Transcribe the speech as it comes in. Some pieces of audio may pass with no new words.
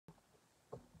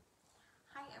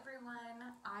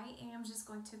I am just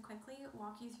going to quickly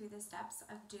walk you through the steps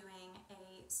of doing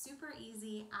a super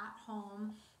easy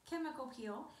at-home chemical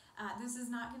peel. This is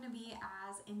not going to be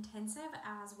as intensive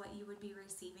as what you would be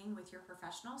receiving with your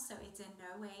professional, so it's in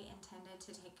no way intended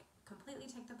to completely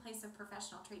take the place of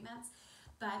professional treatments.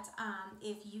 But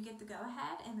if you get the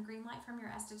go-ahead and the green light from your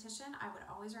esthetician, I would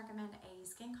always recommend a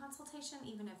skin consultation,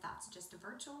 even if that's just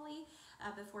virtually,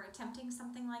 before attempting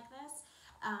something like this.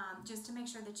 Just to make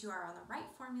sure that you are on the right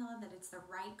formula, that it's the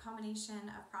right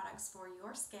combination of products for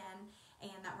your skin,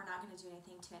 and that we're not going to do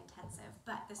anything too intensive.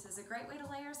 But this is a great way to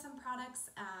layer some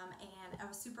products and a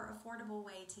super affordable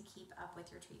way to keep up with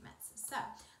your treatments. So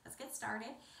let's get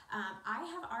started. I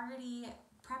have already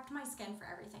prepped my skin for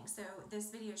everything, so this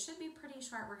video should be pretty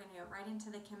short. We're going to go right into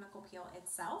the chemical peel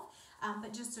itself, but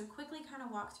just to quickly kind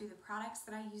of walk through the products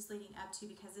that I use leading up to,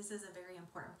 because this is a very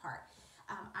important part.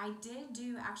 I did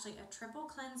do actually a triple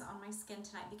cleanse on my skin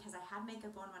tonight because I had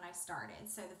makeup on when I started.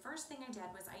 So the first thing I did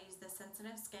was I used the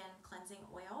Sensitive Skin Cleansing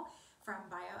Oil from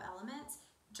BioElements.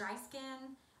 Dry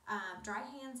skin, dry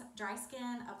hands, dry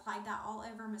skin, applied that all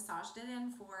over, massaged it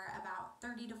in for about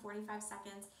 30 to 45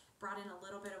 seconds, brought in a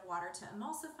little bit of water to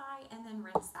emulsify, and then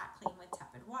rinsed that clean with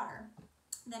tepid water.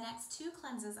 The next two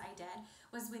cleanses I did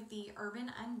was with the Urban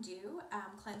Undo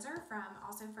cleanser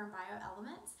also from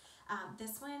BioElements.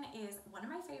 This one is one of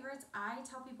my favorites. I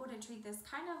tell people to treat this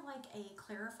kind of like a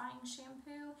clarifying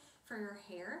shampoo for your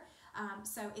hair.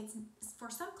 So it's for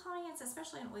some clients,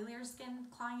 especially an oilier skin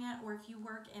client, or if you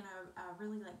work in a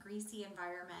really like greasy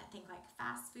environment, think like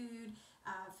fast food,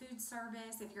 food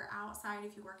service, if you're outside,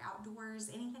 if you work outdoors,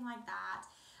 anything like that.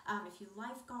 If you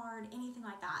lifeguard, anything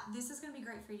like that, this is going to be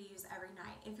great for you to use every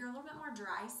night. If you're a little bit more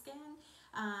dry skin,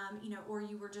 or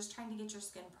you were just trying to get your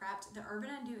skin prepped, the Urban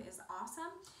Undo is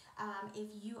awesome. If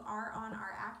you are on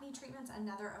our acne treatments,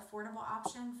 another affordable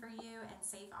option for you and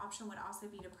safe option would also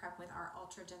be to prep with our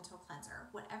Ultra Gentle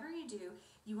Cleanser. Whatever you do,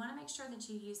 you want to make sure that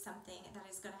you use something that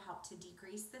is going to help to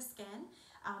degrease the skin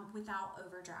without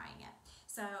over drying it.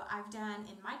 So I've done,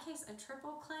 in my case, a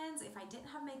triple cleanse. If I didn't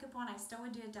have makeup on, I still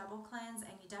would do a double cleanse,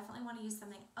 and you definitely want to use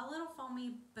something a little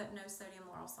foamy, but no sodium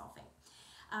lauryl sulfate.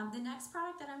 The next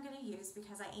product that I'm going to use,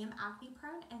 because I am acne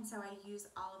prone, and so I use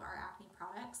all of our acne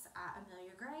products at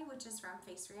Amelia Gray, which is from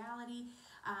Face Reality,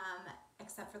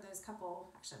 except for those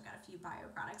couple, actually I've got a few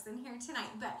bio products in here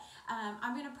tonight, but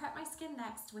I'm going to prep my skin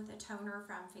next with a toner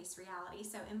from Face Reality.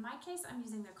 So in my case, I'm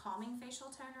using the Calming Facial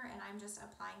Toner, and I'm just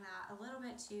applying that a little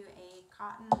bit to a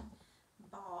cotton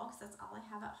ball, because that's all I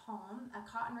have at home. A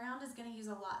cotton round is going to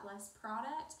use a lot less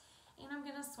product, and I'm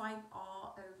going to swipe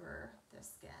all over the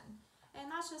skin. And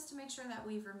that's just to make sure that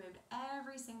we've removed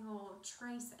every single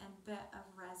trace and bit of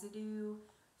residue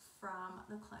from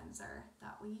the cleanser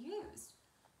that we used.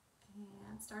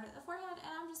 And start at the forehead,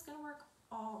 and I'm just going to work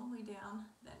all the way down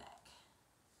the neck.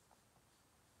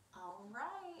 All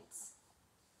right.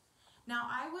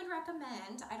 Now I would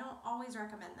recommend, I don't always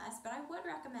recommend this, but I would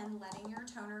recommend letting your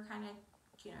toner kind of,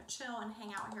 chill and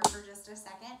hang out here for just a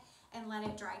second and let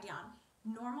it dry down.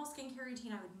 Normal skincare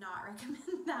routine, I would not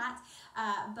recommend that,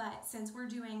 but since we're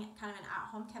doing kind of an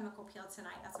at-home chemical peel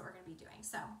tonight, that's what we're going to be doing.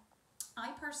 So I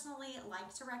personally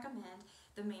like to recommend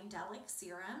the Mandelic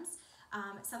serums.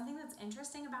 Something that's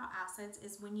interesting about acids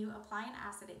is when you apply an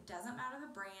acid, it doesn't matter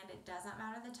the brand, it doesn't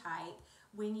matter the type.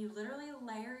 When you literally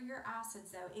layer your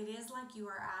acids, though, it is like you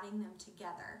are adding them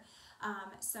together.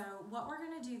 So what we're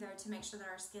going to do, though, to make sure that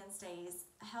our skin stays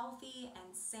healthy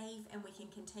and safe and we can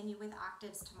continue with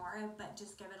actives tomorrow, but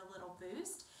just give it a little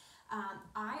boost,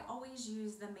 I always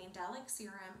use the Mandelic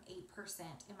Serum 8%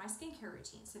 in my skincare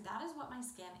routine. So that is what my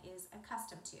skin is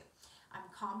accustomed to. I'm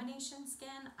combination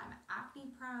skin, I'm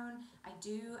acne prone, I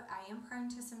am prone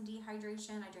to some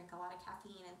dehydration, I drink a lot of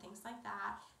caffeine and things like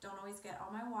that, don't always get all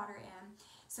my water in.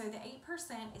 So the 8%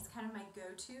 is kind of my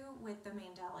go-to with the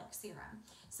Mandelic Serum.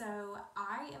 So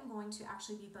I am going to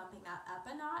actually be bumping that up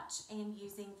a notch and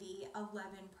using the 11%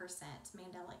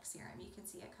 Mandelic Serum. You can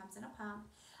see it comes in a pump.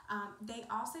 They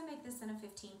also make this in a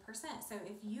 15%. So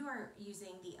if you are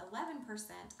using the 11%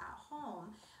 at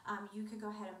home, you could go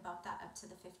ahead and bump that up to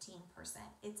the 15%.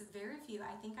 It's very few.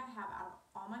 I think I have, out of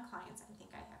all my clients, I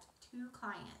think I have 2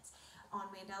 clients on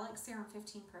Mandelic Serum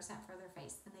 15% for their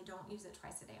face, and they don't use it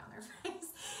twice a day on their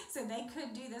face. So they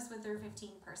could do this with their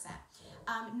 15%.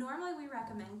 Normally we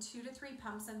recommend 2 to 3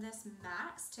 pumps of this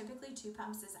max. Typically 2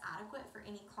 pumps is adequate for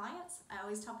any clients. I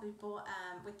always tell people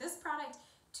with this product,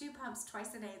 2 pumps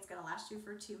twice a day, it's going to last you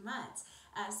for 2 months.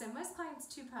 So most clients,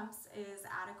 2 pumps is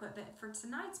adequate, but for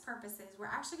tonight's purposes, we're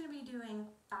actually going to be doing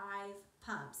 5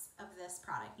 pumps of this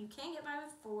product. You can get by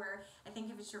with 4. I think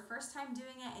if it's your first time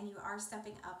doing it and you are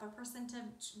stepping up a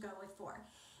percentage, go with 4.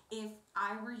 If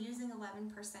I were using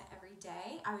 11% every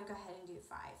day, I would go ahead and do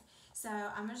 5. So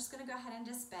I'm just going to go ahead and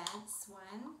dispense 1,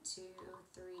 2,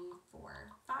 3, 4,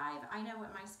 5. I know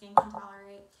what my skin can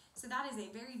tolerate. So that is a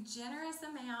very generous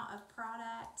amount of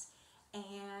product.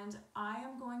 And I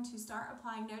am going to start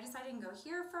applying. Notice I didn't go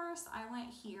here first. I went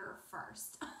here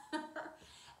first.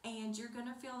 And you're going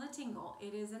to feel the tingle.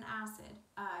 It is an acid.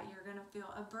 You're going to feel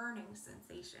a burning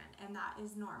sensation, and that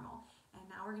is normal. And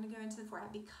now we're going to go into the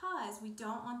forehead because we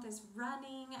don't want this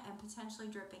running and potentially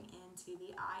dripping into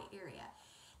the eye area.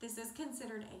 This is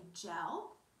considered a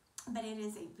gel, but it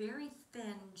is a very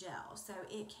thin gel, so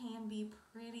it can be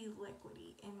pretty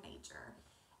liquidy in nature.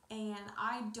 And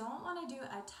I don't want to do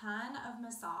a ton of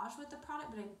massage with the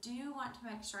product, but I do want to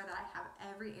make sure that I have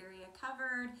every area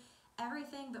covered,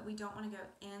 everything, but we don't want to go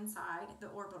inside the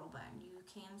orbital bone. You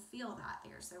can feel that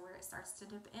there. So where it starts to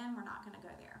dip in, we're not going to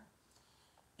go there.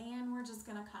 And we're just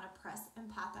going to kind of press and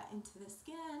pat that into the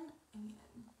skin and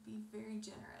be very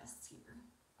generous here.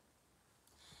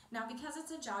 Now, because it's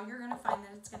a gel, you're going to find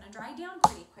that it's going to dry down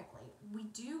pretty quickly.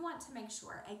 We do want to make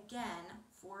sure, again,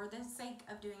 for the sake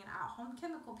of doing an at-home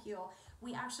chemical peel,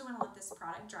 we actually want to let this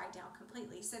product dry down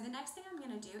completely. So the next thing I'm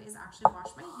going to do is actually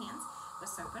wash my hands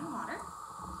with soap and water.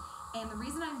 And the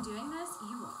reason I'm doing this,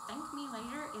 you will thank me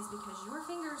later, is because your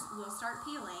fingers will start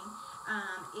peeling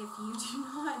if you do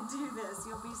not do this.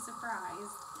 You'll be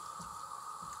surprised.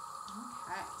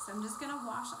 Okay, so I'm just going to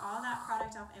wash all that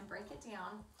product off and break it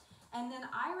down. And then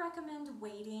I recommend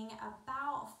waiting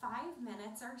about 5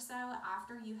 minutes or so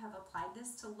after you have applied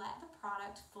this to let the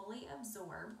product fully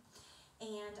absorb.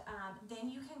 And then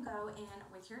you can go in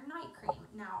with your night cream.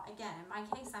 Now, again, in my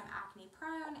case, I'm acne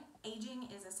prone. Aging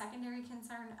is a secondary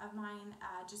concern of mine,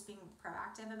 just being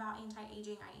proactive about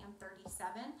anti-aging. I am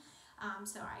 37,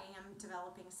 so I am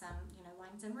developing some,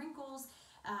 lines and wrinkles.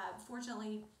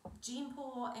 Fortunately, gene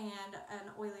pool and an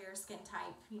oilier skin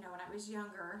type, when I was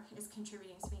younger, is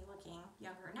contributing to me looking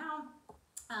younger now.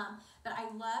 But I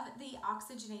love the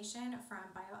oxygenation from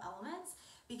BioElements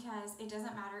because it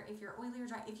doesn't matter if you're oily or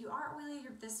dry. If you are oily,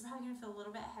 this is probably going to feel a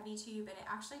little bit heavy to you, but it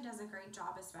actually does a great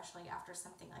job, especially after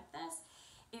something like this.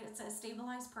 It's a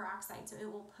stabilized peroxide, so it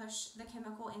will push the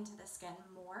chemical into the skin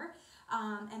more.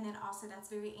 And then also that's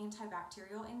very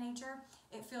antibacterial in nature.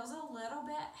 It feels a little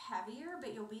bit heavier,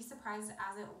 but you'll be surprised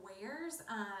as it wears.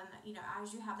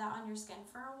 As you have that on your skin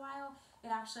for a while,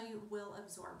 it actually will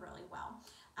absorb really well.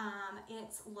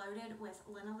 It's loaded with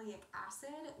linoleic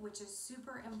acid, which is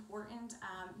super important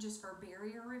just for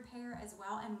barrier repair as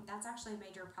well. And that's actually a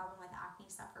major problem with acne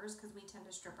sufferers because we tend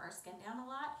to strip our skin down a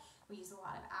lot. We use a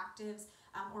lot of actives,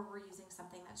 or we're using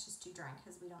something that's just too dry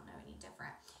because we don't know any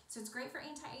different. So it's great for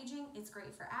anti-aging, it's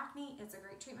great for acne, it's a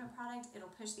great treatment product,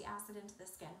 it'll push the acid into the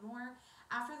skin more.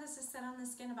 After this is set on the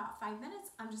skin about 5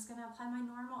 minutes, I'm just going to apply my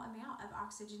normal amount of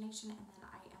oxygenation and then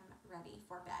I am ready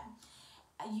for bed.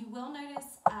 You will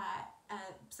notice,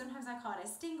 sometimes I call it a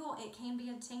stingle, it can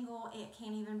be a tingle, it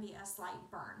can even be a slight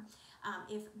burn.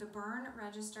 If the burn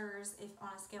registers, if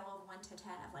on a scale of 1 to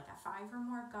 10 of like a 5 or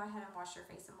more, go ahead and wash your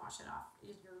face and wash it off.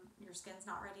 If your skin's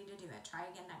not ready to do it, try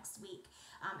again next week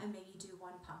and maybe do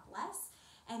 1 pump less.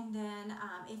 And then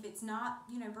if it's not,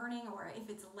 burning, or if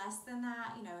it's less than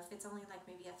that, if it's only like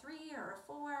maybe a 3 or a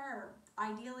 4, or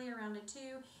ideally around a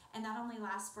 2, and that only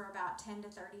lasts for about 10 to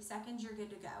 30 seconds, you're good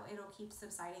to go. It'll keep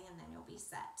subsiding and then you'll be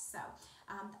set. So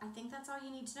I think that's all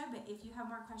you need to know. But if you have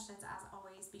more questions, as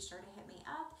always, be sure to hit me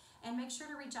up and make sure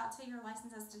to reach out to your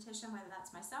licensed esthetician, whether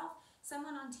that's myself,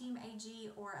 someone on Team AG,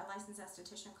 or a licensed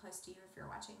esthetician close to you if you're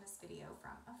watching this video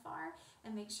from afar,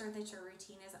 and make sure that your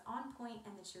routine is on point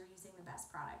and that you're using the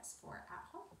best products for at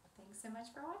home. Thanks so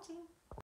much for watching.